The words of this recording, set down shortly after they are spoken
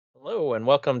Hello, and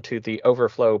welcome to the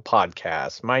Overflow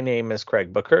Podcast. My name is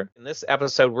Craig Booker. In this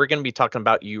episode, we're going to be talking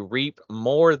about you reap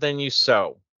more than you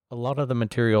sow. A lot of the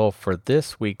material for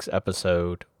this week's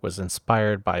episode was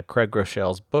inspired by Craig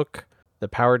Groeschel's book, The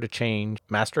Power to Change,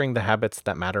 Mastering the Habits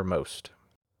That Matter Most.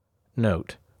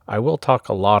 Note, I will talk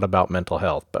a lot about mental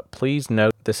health, but please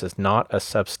note this is not a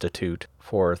substitute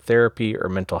for therapy or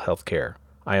mental health care.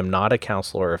 I am not a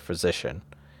counselor or physician.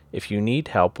 If you need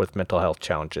help with mental health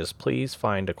challenges, please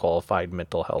find a qualified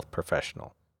mental health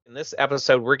professional. In this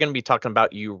episode, we're going to be talking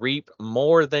about you reap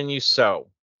more than you sow.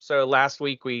 So last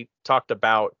week we talked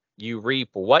about you reap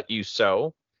what you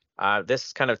sow. This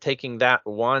is kind of taking that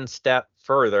one step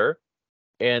further.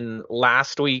 In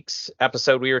last week's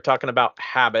episode, we were talking about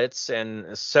habits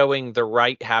and sowing the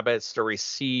right habits to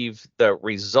receive the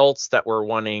results that we're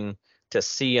wanting to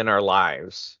see in our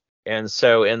lives. And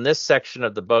so in this section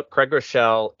of the book, Craig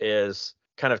Groeschel is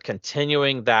kind of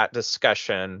continuing that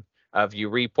discussion of you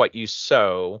reap what you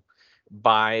sow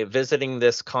by visiting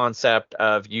this concept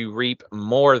of you reap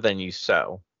more than you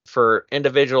sow. For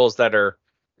individuals that are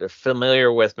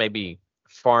familiar with maybe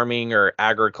farming or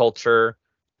agriculture,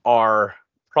 are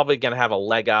probably going to have a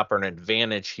leg up or an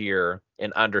advantage here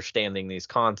in understanding these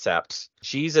concepts.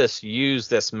 Jesus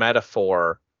used this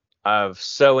metaphor of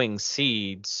sowing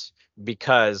seeds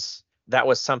because that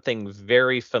was something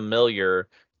very familiar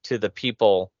to the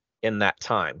people in that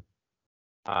time.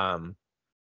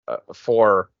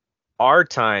 For our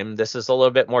time, this is a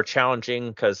little bit more challenging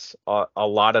because a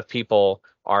lot of people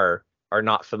are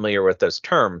not familiar with those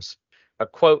terms. A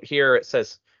quote here, it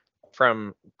says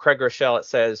from Craig Groeschel, it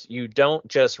says, "You don't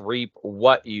just reap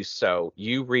what you sow,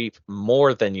 you reap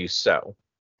more than you sow.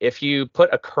 If you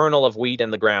put a kernel of wheat in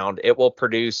the ground, it will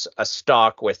produce a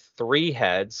stalk with 3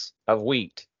 heads of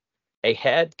wheat. A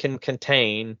head can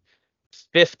contain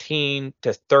 15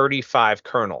 to 35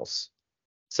 kernels."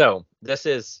 So this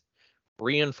is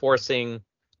reinforcing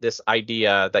this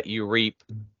idea that you reap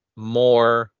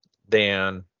more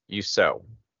than you sow.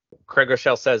 Craig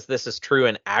Groeschel says this is true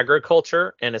in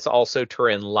agriculture and it's also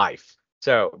true in life.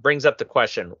 So it brings up the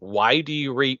question, why do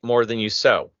you reap more than you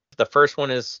sow? The first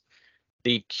one is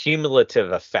the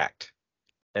cumulative effect.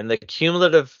 And the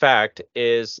cumulative effect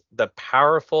is the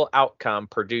powerful outcome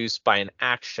produced by an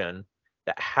action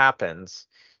that happens,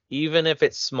 even if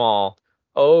it's small,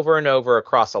 over and over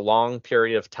across a long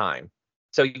period of time.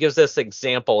 So he gives this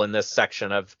example in this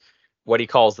section of what he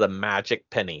calls the magic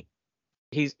penny.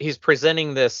 He's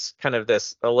presenting this kind of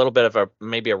this a little bit of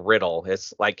maybe a riddle.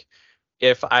 It's like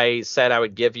if I said I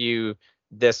would give you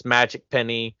this magic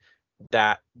penny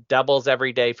that doubles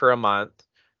every day for a month.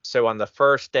 So on the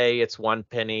first day it's 1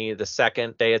 penny, the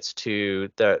second day it's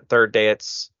 2, the third day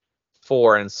it's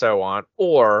 4, and so on.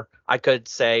 Or I could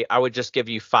say I would just give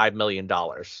you $5 million.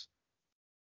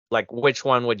 Like, which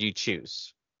one would you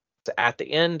choose? So at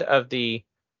the end of the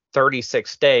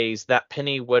 36 days, that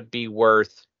penny would be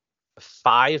worth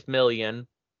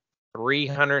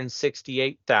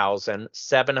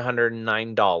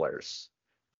 $5,368,709,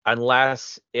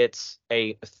 unless it's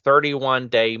a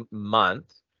 31-day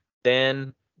month.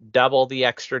 Then double the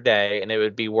extra day, and it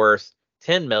would be worth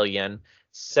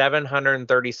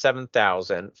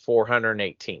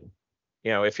 $10,737,418.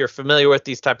 If you're familiar with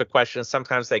these type of questions,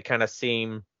 sometimes they kind of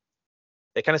seem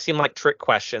like trick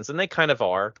questions, and they kind of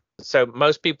are. So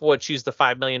most people would choose the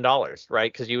 $5 million,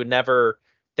 right? Because you would never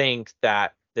think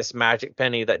that this magic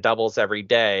penny that doubles every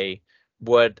day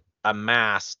would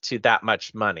amass to that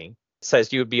much money. It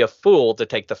says you would be a fool to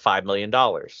take the $5 million.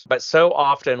 But so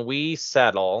often we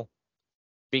settle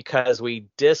because we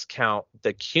discount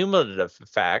the cumulative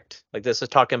effect, like this is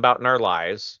talking about in our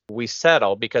lives. We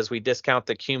settle because we discount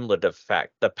the cumulative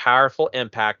effect, the powerful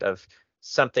impact of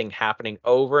something happening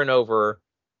over and over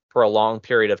for a long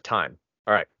period of time.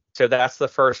 All right. So that's the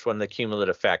first one, the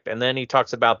cumulative effect. And then he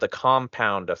talks about the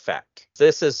compound effect.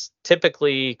 This is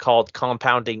typically called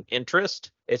compounding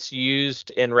interest. It's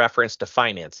used in reference to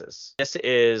finances. This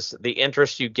is the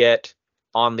interest you get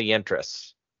on the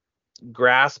interest.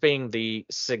 Grasping the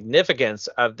significance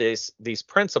of these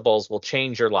principles will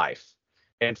change your life.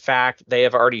 In fact, they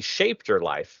have already shaped your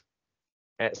life.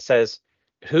 And it says,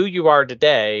 who you are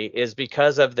today is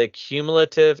because of the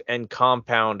cumulative and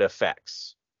compound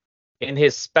effects. In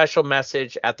his special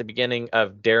message at the beginning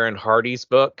of Darren Hardy's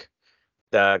book,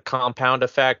 The Compound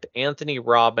Effect, Anthony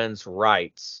Robbins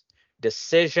writes,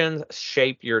 "Decisions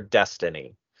shape your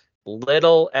destiny.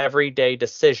 Little everyday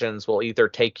decisions will either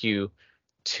take you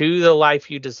to the life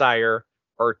you desire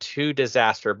or to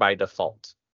disaster by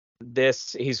default."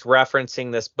 He's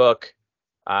referencing this book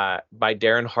by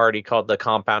Darren Hardy called The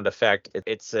Compound Effect.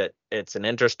 It's an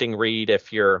interesting read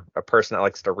if you're a person that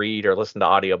likes to read or listen to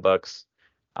audiobooks.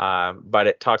 But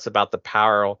it talks about the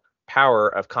power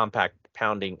of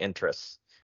compounding interests.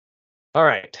 All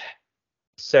right.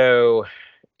 So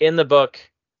in the book,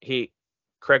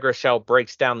 Craig Rochelle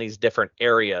breaks down these different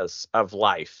areas of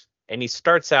life, and he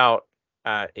starts out.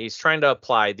 He's trying to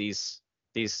apply these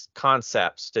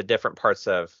concepts to different parts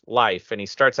of life, and he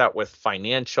starts out with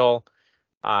financial,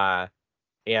 and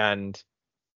he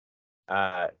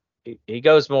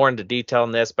goes more into detail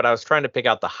in this. But I was trying to pick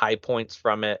out the high points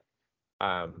from it.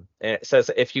 And it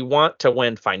says, if you want to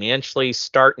win financially,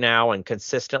 start now and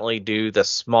consistently do the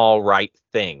small right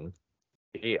thing.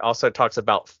 He also talks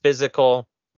about physical,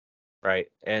 right?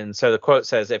 And so the quote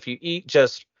says, if you eat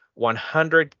just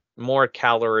 100 more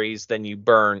calories than you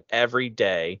burn every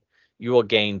day, you will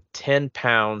gain 10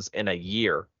 pounds in a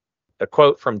year. A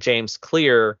quote from James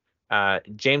Clear.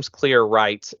 James Clear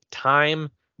writes, time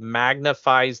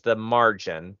magnifies the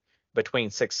margin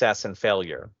between success and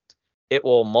failure. It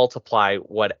will multiply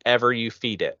whatever you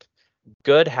feed it.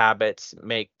 Good habits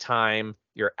make time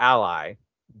your ally.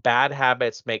 Bad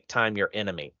habits make time your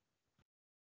enemy.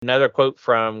 Another quote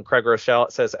from Craig Rochelle,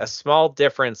 it says, a small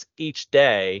difference each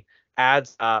day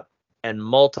adds up and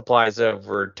multiplies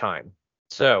over time.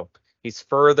 So he's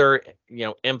further,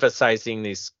 emphasizing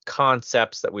these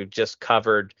concepts that we've just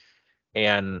covered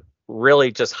and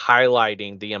really just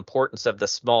highlighting the importance of the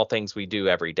small things we do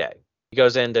every day. He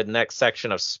goes into the next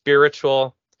section of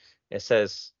spiritual. It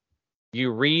says,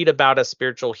 you read about a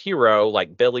spiritual hero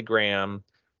like Billy Graham,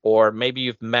 or maybe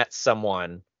you've met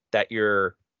someone that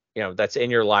that's in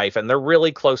your life and they're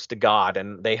really close to God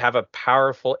and they have a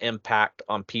powerful impact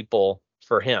on people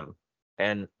for him.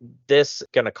 And this is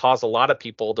going to cause a lot of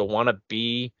people to want to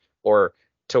be or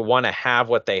to want to have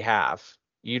what they have.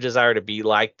 You desire to be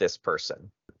like this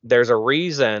person. There's a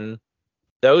reason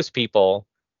those people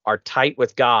are tight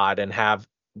with God and have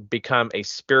become a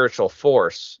spiritual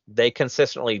force. They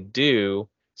consistently do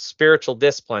spiritual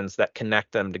disciplines that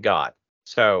connect them to God.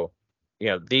 So,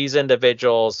 these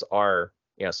individuals are,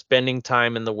 spending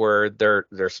time in the Word.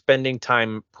 They're spending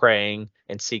time praying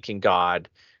and seeking God,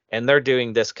 and they're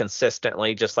doing this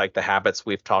consistently, just like the habits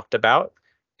we've talked about.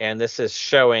 And this is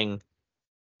showing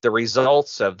the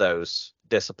results of those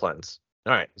disciplines.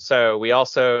 All right. So we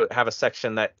also have a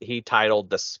section that he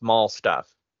titled The Small Stuff.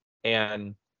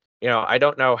 And, I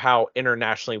don't know how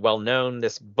internationally well known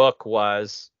this book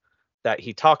was that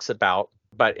he talks about,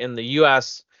 but in the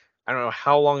US, I don't know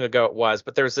how long ago it was,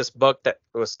 but there's this book that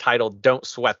was titled Don't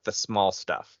Sweat the Small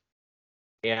Stuff.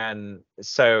 And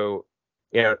so,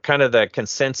 kind of the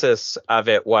consensus of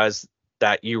it was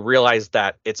that you realize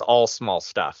that it's all small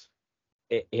stuff.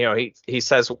 He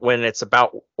says when that's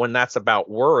about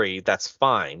worry, that's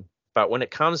fine. But when it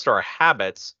comes to our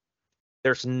habits,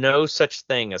 there's no such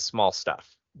thing as small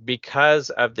stuff. Because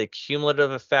of the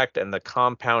cumulative effect and the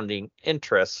compounding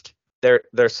interest,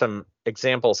 there's some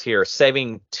examples here.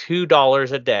 Saving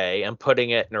 $2 a day and putting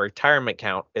it in a retirement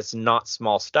account is not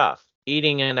small stuff.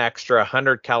 Eating an extra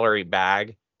 100-calorie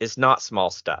bag is not small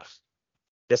stuff.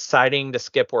 Deciding to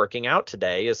skip working out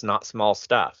today is not small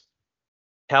stuff.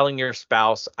 Telling your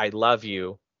spouse, I love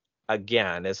you,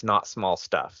 again, is not small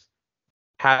stuff.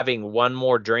 Having one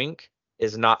more drink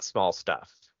is not small stuff.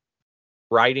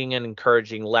 Writing an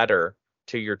encouraging letter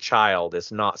to your child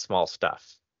is not small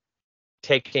stuff.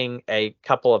 Taking a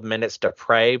couple of minutes to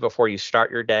pray before you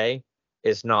start your day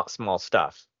is not small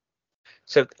stuff.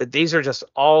 So these are just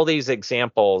all these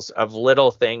examples of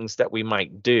little things that we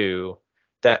might do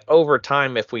that over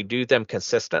time, if we do them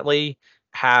consistently,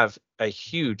 have a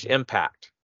huge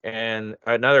impact. And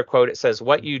another quote, it says,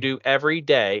 what you do every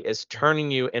day is turning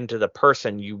you into the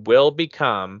person you will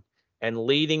become and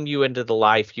leading you into the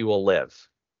life you will live.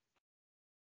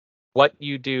 What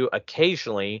you do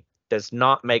occasionally does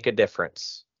not make a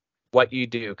difference. What you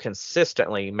do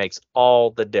consistently makes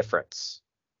all the difference.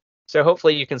 So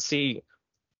hopefully you can see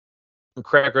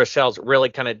Craig Rochelle's really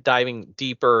kind of diving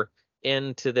deeper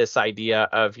into this idea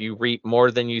of you reap more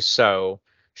than you sow,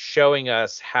 showing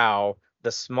us how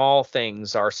the small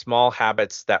things, our small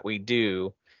habits that we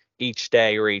do each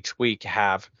day or each week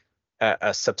have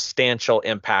a substantial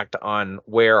impact on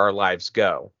where our lives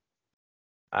go.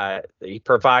 He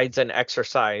provides an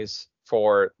exercise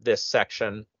for this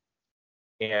section,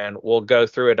 and we'll go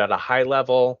through it at a high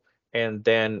level. And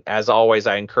then, as always,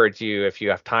 I encourage you, if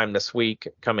you have time this week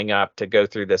coming up, to go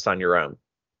through this on your own.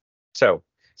 So it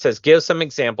says, give some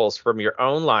examples from your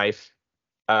own life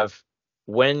of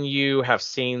when you have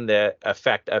seen the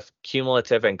effect of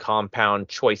cumulative and compound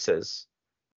choices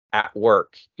at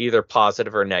work, either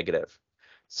positive or negative.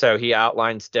 So he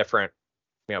outlines different,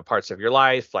 parts of your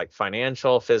life, like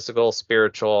financial, physical,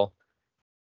 spiritual,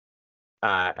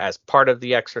 as part of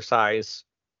the exercise.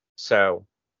 So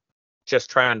just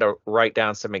trying to write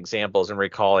down some examples and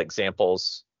recall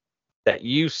examples that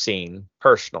you've seen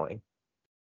personally.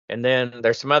 And then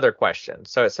there's some other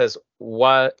questions. So it says,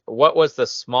 what was the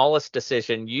smallest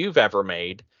decision you've ever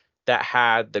made that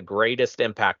had the greatest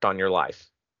impact on your life?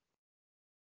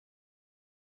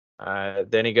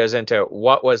 Then he goes into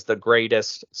what was the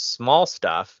greatest small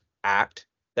stuff act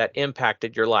that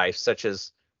impacted your life, such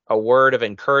as a word of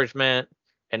encouragement,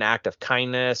 an act of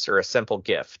kindness, or a simple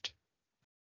gift.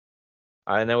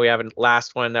 And then we have a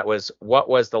last one that was what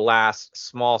was the last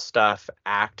small stuff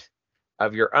act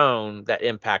of your own that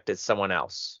impacted someone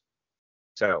else?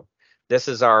 So this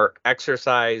is our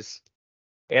exercise.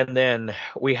 And then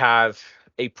we have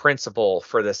a principle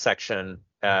for this section.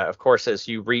 Of course, as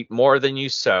you reap more than you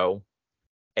sow,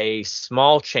 a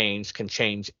small change can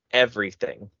change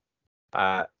everything.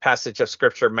 Passage of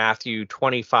scripture, Matthew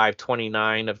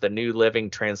 25:29 of the New Living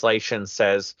Translation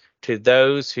says, to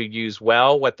those who use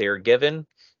well what they are given,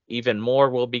 even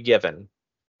more will be given,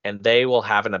 and they will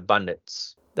have an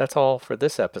abundance. That's all for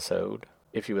this episode.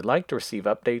 If you would like to receive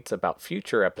updates about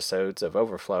future episodes of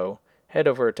Overflow, head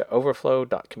over to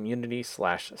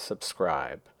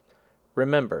overflow.community/subscribe.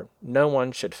 Remember, no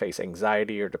one should face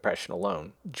anxiety or depression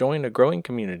alone. Join a growing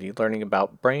community learning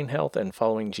about brain health and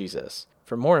following Jesus.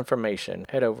 For more information,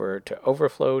 head over to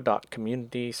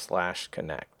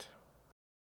overflow.community/connect.